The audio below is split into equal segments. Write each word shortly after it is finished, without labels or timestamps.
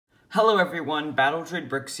Hello everyone,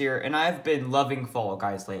 BattleTradeBricks here, and I've been loving Fall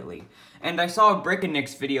Guys lately. And I saw a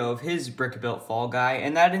BrickinNick's video of his brick-built Fall Guy,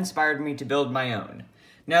 and that inspired me to build my own.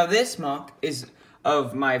 Now this mock is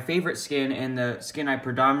of my favorite skin and the skin I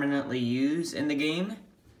predominantly use in the game,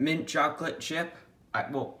 mint chocolate chip,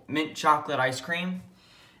 mint chocolate ice cream.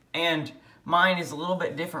 And mine is a little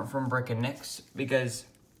bit different from BrickinNick's because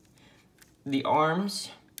the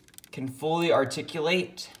arms can fully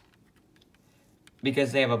articulate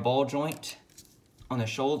because they have a ball joint on the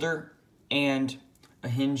shoulder and a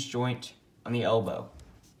hinge joint on the elbow.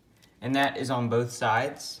 And that is on both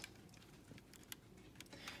sides.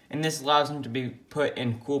 And this allows him to be put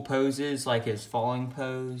in cool poses like his falling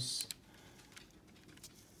pose.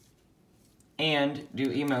 And do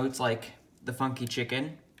emotes like the funky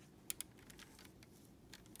chicken.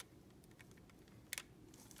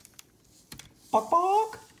 Bok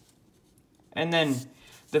bok! And then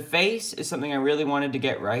the face is something I really wanted to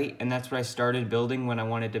get right, and that's what I started building when I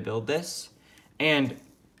wanted to build this. And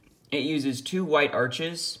it uses two white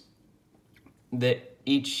arches that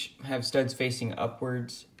each have studs facing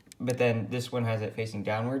upwards, but then this one has it facing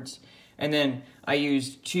downwards. And then I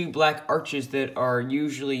used two black arches that are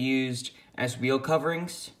usually used as wheel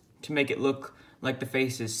coverings to make it look like the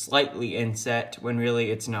face is slightly inset when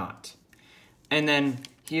really it's not. And then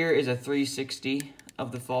here is a 360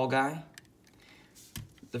 of the Fall Guy.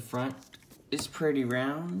 The front is pretty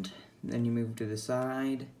round, then you move to the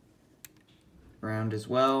side, round as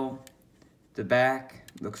well. The back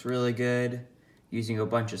looks really good, using a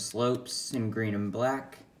bunch of slopes in green and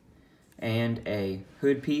black, and a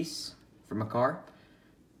hood piece from a car.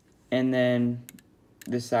 And then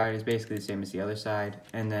this side is basically the same as the other side,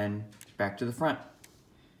 and then back to the front.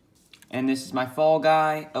 And this is my Fall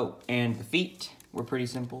Guy. Oh, and the feet were pretty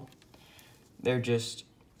simple. They're just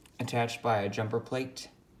attached by a jumper plate.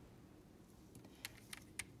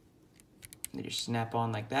 They just snap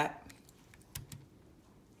on like that.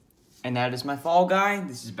 And that is my Fall Guy.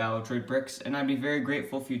 This is BattleTradeBricks, and I'd be very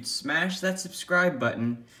grateful if you'd smash that subscribe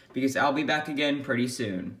button because I'll be back again pretty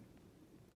soon.